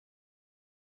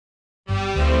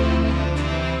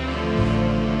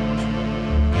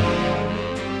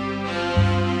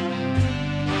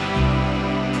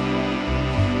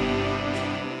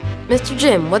Mr.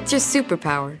 Jim, what's your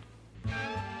superpower?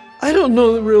 I don't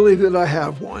know really that I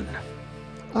have one.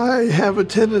 I have a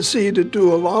tendency to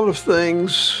do a lot of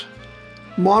things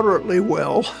moderately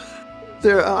well.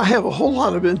 I have a whole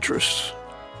lot of interests.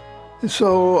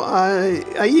 So I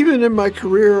even in my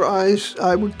career,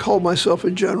 I would call myself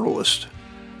a generalist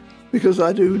because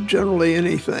I do generally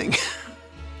anything.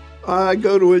 I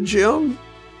go to a gym,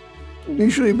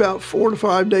 usually about 4 to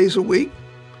 5 days a week.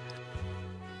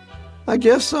 I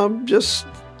guess I'm just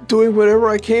doing whatever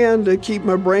I can to keep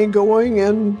my brain going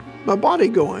and my body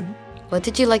going. What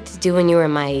did you like to do when you were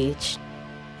my age?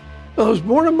 I was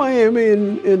born in Miami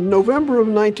in November of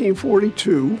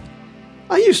 1942.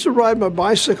 I used to ride my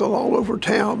bicycle all over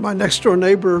town. My next door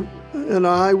neighbor and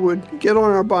I would get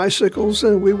on our bicycles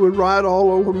and we would ride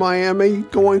all over Miami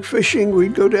going fishing.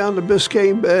 We'd go down to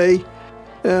Biscayne Bay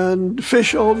and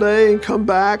fish all day and come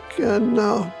back, and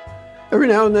every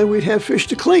now and then we'd have fish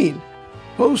to clean.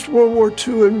 Post-World War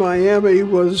II in Miami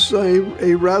was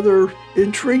a rather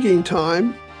intriguing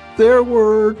time. There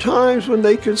were times when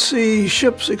they could see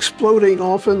ships exploding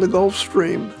off in the Gulf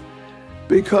Stream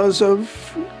because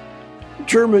of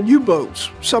German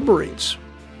U-boats, submarines.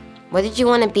 What did you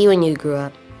want to be when you grew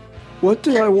up? What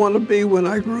did I want to be when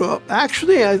I grew up?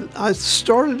 Actually, I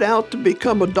started out to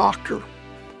become a doctor.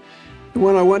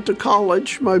 When I went to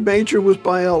college, my major was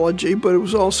biology, but it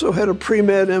was also had a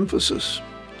pre-med emphasis.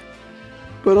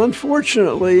 But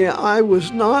unfortunately, I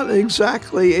was not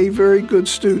exactly a very good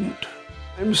student.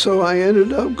 And so I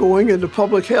ended up going into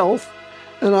public health,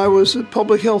 and I was a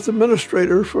public health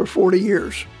administrator for 40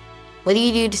 years. What do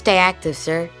you do to stay active,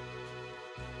 sir?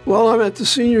 Well, I'm at the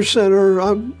Senior Center.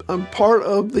 I'm part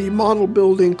of the model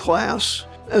building class.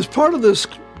 As part of this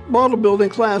model building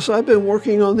class, I've been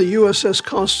working on the USS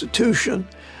Constitution.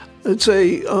 It's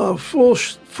a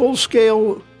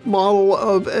full-scale model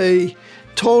of a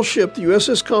tall ship, the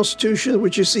USS Constitution,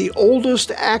 which is the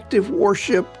oldest active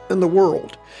warship in the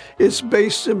world. It's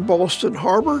based in Boston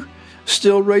Harbor,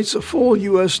 still rates a full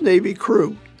U.S. Navy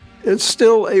crew. It's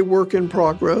still a work in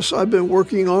progress. I've been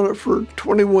working on it for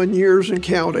 21 years and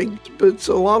counting. But it's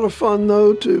a lot of fun,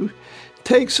 though, to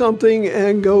take something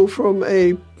and go from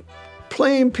a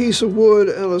plain piece of wood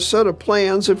and a set of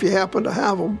plans, if you happen to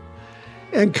have them,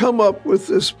 and come up with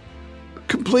this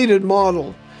completed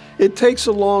model. It takes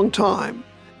a long time.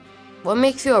 What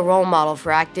makes you a role model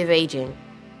for active aging?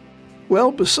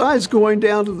 Well, besides going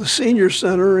down to the Senior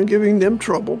Center and giving them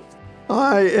trouble,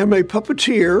 I am a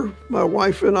puppeteer. My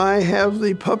wife and I have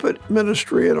the puppet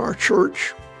ministry at our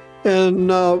church, and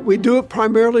we do it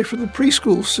primarily for the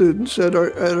preschool students at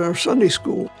our Sunday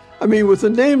school. I mean, with a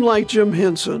name like Jim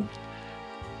Hinson,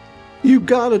 you've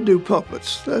got to do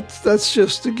puppets. That's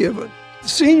just a given. The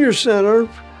Senior Center,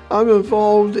 I'm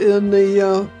involved in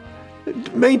the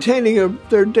maintaining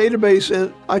their database,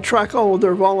 and I track all of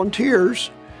their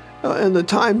volunteers and the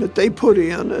time that they put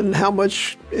in and how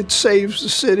much it saves the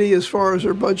city as far as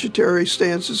their budgetary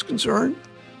stance is concerned.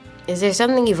 Is there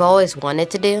something you've always wanted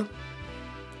to do?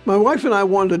 My wife and I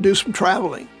wanted to do some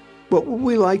traveling. What would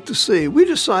we like to see? We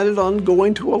decided on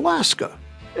going to Alaska,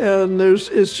 and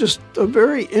it's just a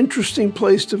very interesting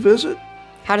place to visit.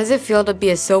 How does it feel to be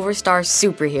a Silver Star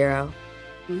superhero?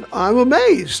 I'm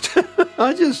amazed.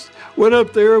 I just went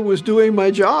up there and was doing my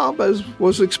job as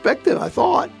was expected, I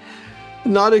thought.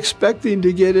 Not expecting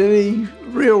to get any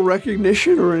real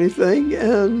recognition or anything.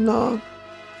 And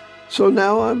so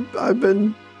now I've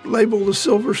been labeled a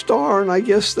Silver Star, and I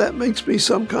guess that makes me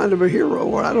some kind of a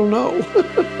hero. I don't know.